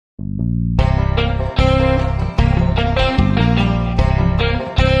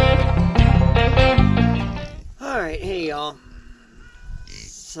Alright, hey y'all.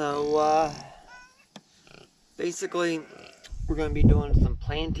 So, basically, we're going to be doing some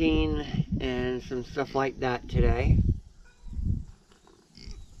planting and some stuff like that today.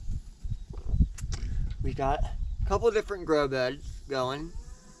 We got a couple of different grow beds going.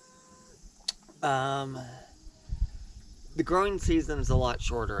 The growing season's a lot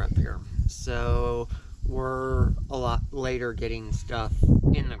shorter up here, so we're a lot later getting stuff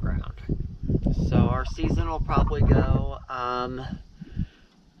in the ground. So our season will probably go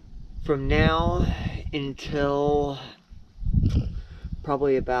from now until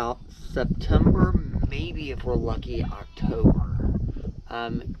probably about September, maybe if we're lucky, October.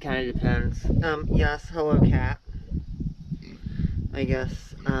 Kind of depends. Yes, hello cat. I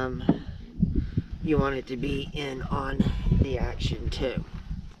guess, you want it to be in on the action too,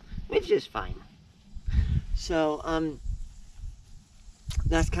 which is fine. So,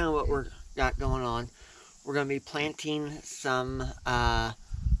 that's kind of what we're got going on. We're going to be planting some,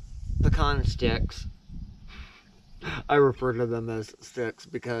 pecan sticks. I refer to them as sticks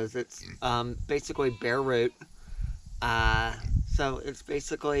because it's basically bare root. So it's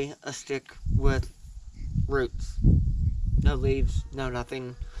basically a stick with roots. No leaves, no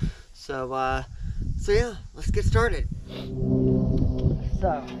nothing. So yeah, let's get started.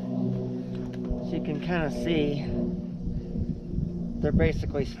 So you can kind of see they're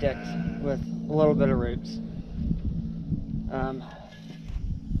basically sticks with a little bit of roots.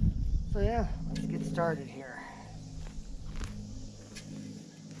 So yeah, let's get started here.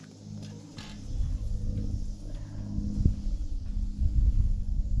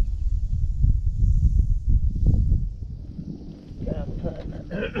 Gonna put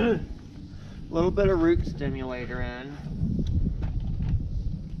a little bit of root stimulator in.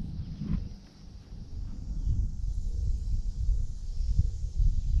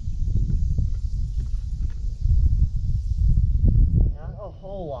 Not a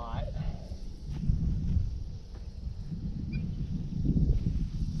whole lot.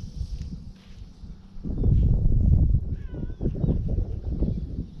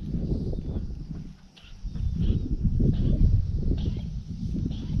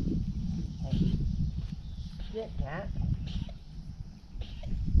 Cat.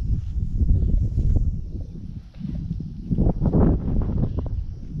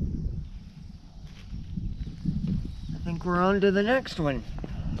 I think we're on to the next one.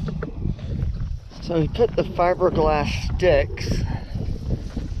 So we put the fiberglass sticks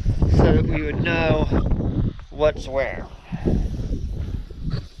so that we would know what's where.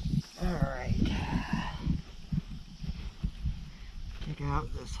 Alright. Take out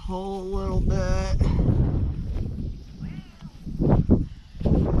this whole little bit.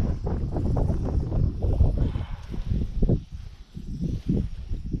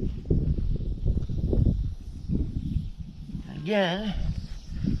 Again,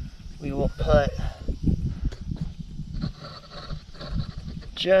 we will put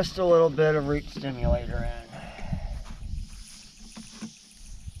just a little bit of root stimulator in.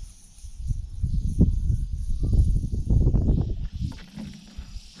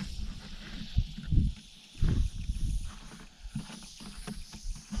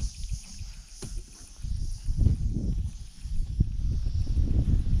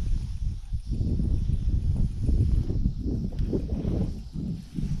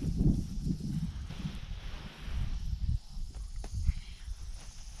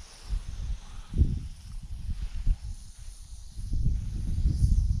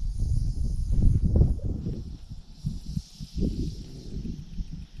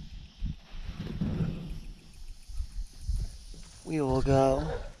 We will go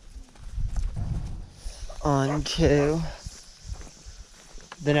on to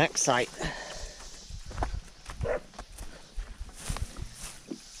the next site.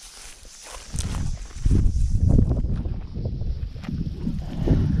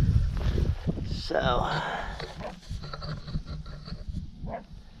 So,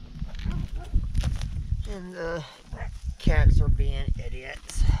 and the cats are being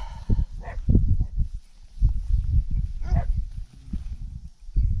idiots.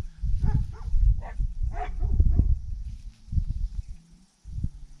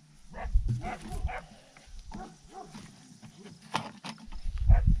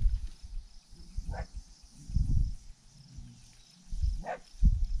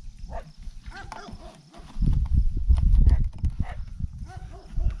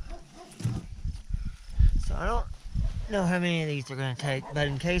 I don't know how many of these are going to take, but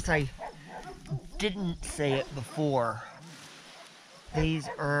in case I didn't say it before, These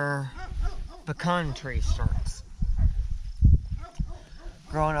are pecan tree stalks.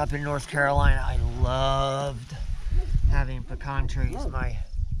 Growing up in North Carolina, I loved having pecan trees. My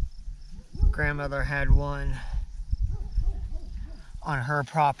grandmother had one on her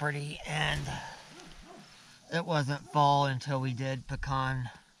property, and it wasn't fall until we did pecan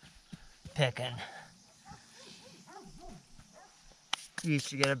picking. We used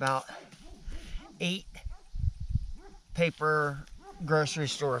to get about 8 paper grocery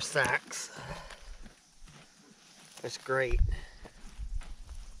store sacks. It's great.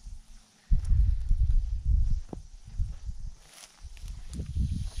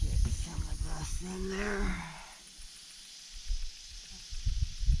 Get some of this in there.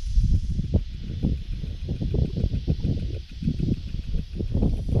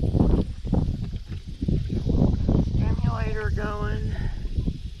 Stimulator going.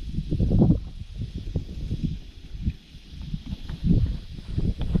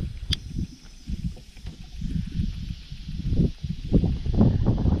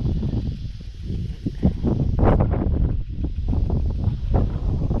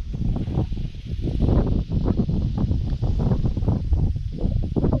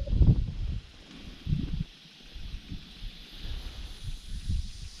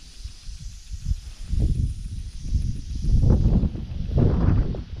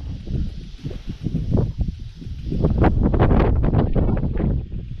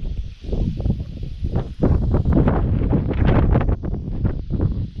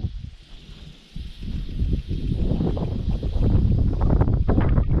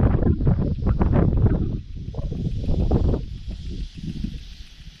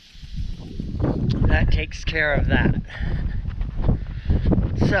 That takes care of that.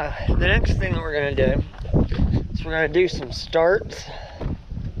 So the next thing that we're going to do is we're going to do some starts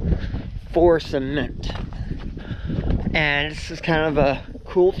for cement. And this is kind of a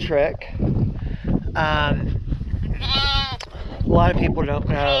cool trick. A lot of people don't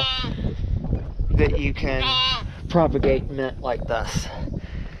know that you can propagate mint like this.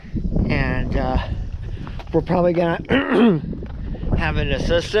 And we're probably going to have an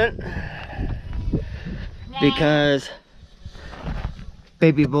assistant, because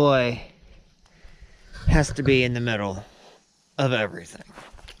baby boy has to be in the middle of everything.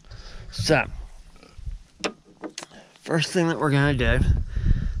 So, first thing that we're going to do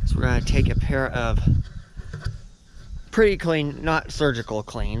is we're going to take a pair of pretty clean, not surgical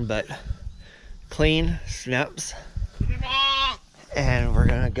clean, but clean snips. And we're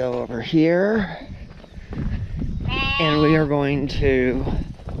going to go over here. And we are going to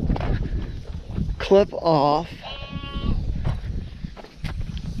clip off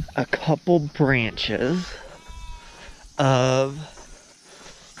a couple branches of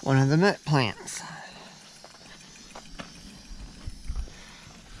one of the mint plants.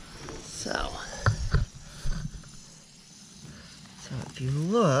 So if you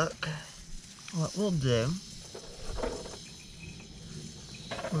look, what we'll do,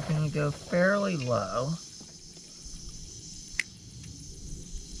 we're going to go fairly low.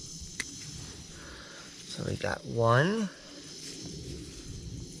 So we got one. Let's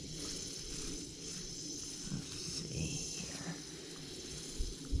see here.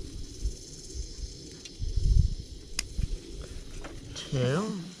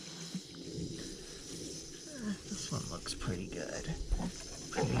 Two. This one looks pretty good.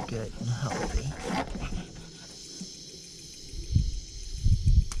 Pretty good and healthy.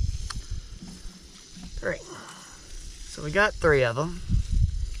 Three. So we got 3 of them.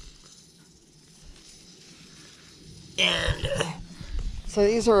 And so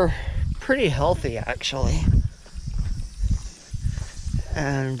these are pretty healthy, actually.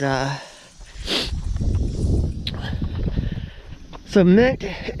 And so mint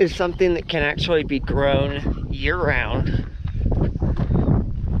is something that can actually be grown year-round.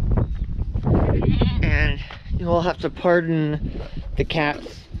 And you will have to pardon the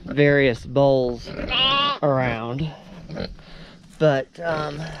cat's various bowls around. But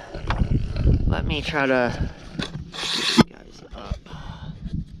let me try to get you guys up.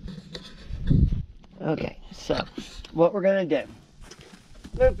 Okay, so what we're gonna do.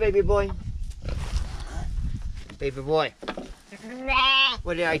 Move, baby boy. Baby boy.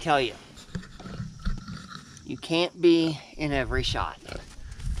 What did I tell you? You can't be in every shot.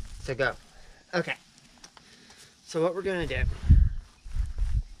 So go. Okay. So what we're gonna do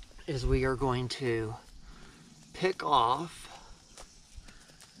is we are going to pick off.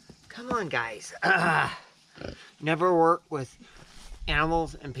 Come on, guys. Never work with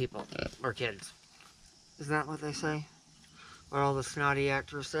animals and people or kids. Isn't that what they say? What all the snotty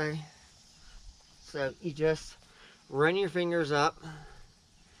actors say? So you just run your fingers up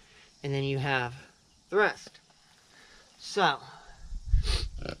and then you have the rest. So,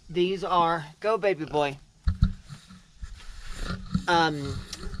 these are, go baby boy.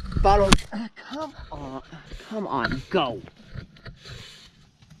 Bottles, come on, go.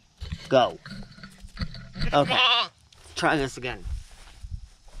 Go. Okay, try this again.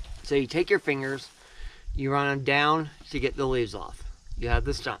 So you take your fingers, you run them down to get the leaves off. You have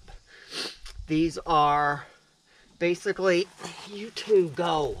the stump. These are basically, you two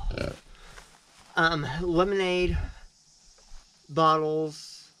go. Lemonade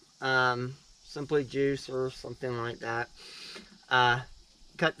bottles, simply juice or something like that.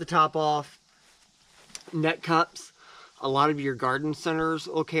 Cut the top off. Net cups. A lot of your garden centers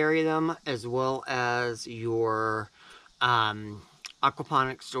will carry them, as well as your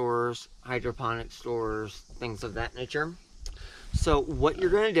aquaponic stores, hydroponic stores, things of that nature. So what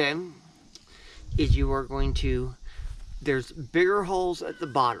you're going to do is you are going to, there's bigger holes at the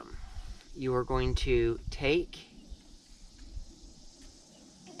bottom. You are going to take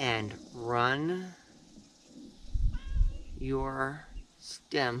and run your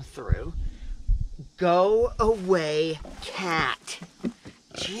stem through. Go away, cat.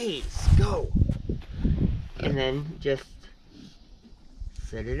 Jeez, go. And then just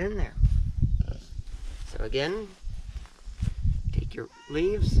set it in there. So again, take your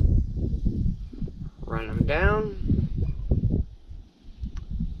leaves, run them down,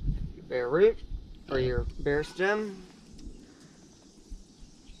 your bare root or your bare stem,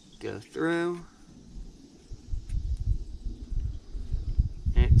 go through.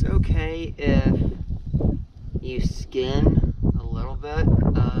 And it's okay if you skin a little bit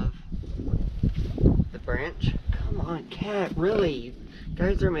of the branch. Come on, cat, really? You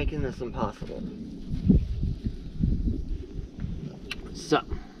guys are making this impossible. So,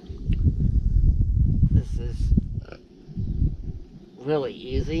 this is really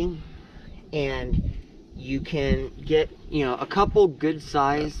easy, and you can get, you know, a couple good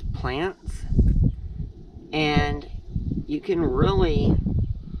sized plants, and you can really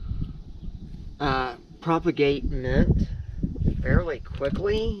propagate mint fairly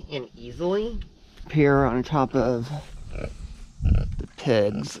quickly and easily. Here on top of the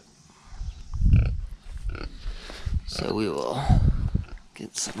pigs. So we will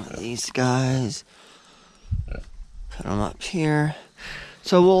get some of these guys, put them up here.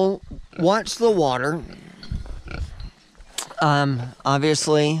 So we'll watch the water.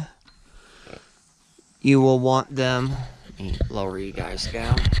 Obviously, you will want them, let me lower you guys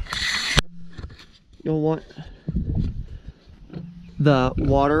down. You'll want the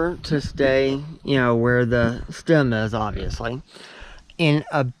water to stay, you know, where the stem is, obviously. In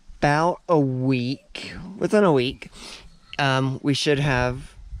about a week, within a week, we should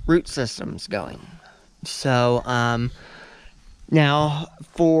have root systems going. So, now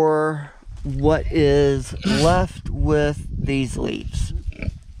for what is left with these leaves.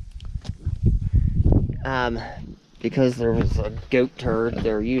 Because there was a goat turd,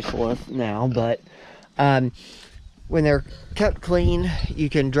 they're useless now, but when they're kept clean, you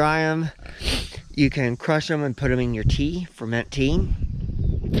can dry them, you can crush them and put them in your tea, ferment tea,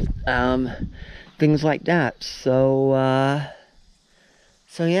 things like that. So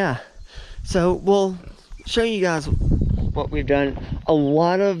yeah, so we'll show you guys what we've done. A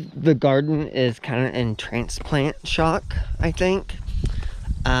lot of the garden is kind of in transplant shock, I think.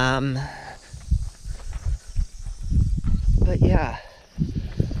 But yeah,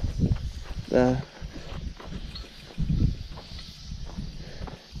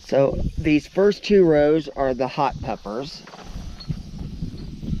 so these first two rows are the hot peppers.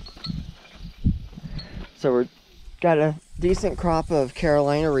 So we've got a decent crop of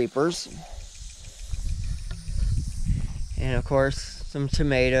Carolina Reapers. And of course, some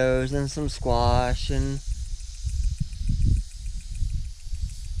tomatoes and some squash and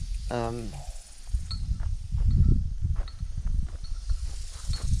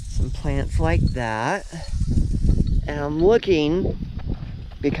some plants like that. And I'm looking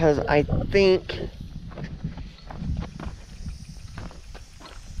because I think,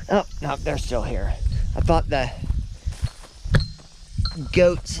 oh, no, they're still here. I thought the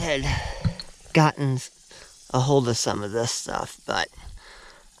goats had gotten a hold of some of this stuff, but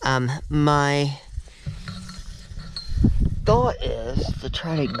my thought is to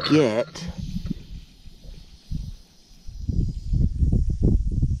try to get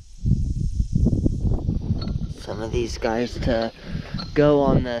some of these guys to go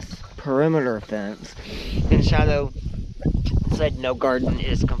on this perimeter fence. And Shadow said no garden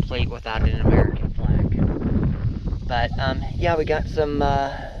is complete without an American flag. But yeah, we got some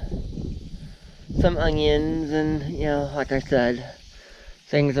onions and, you know, like I said,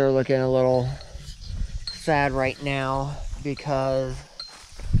 things are looking a little sad right now because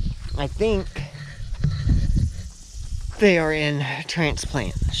I think they are in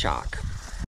transplant shock.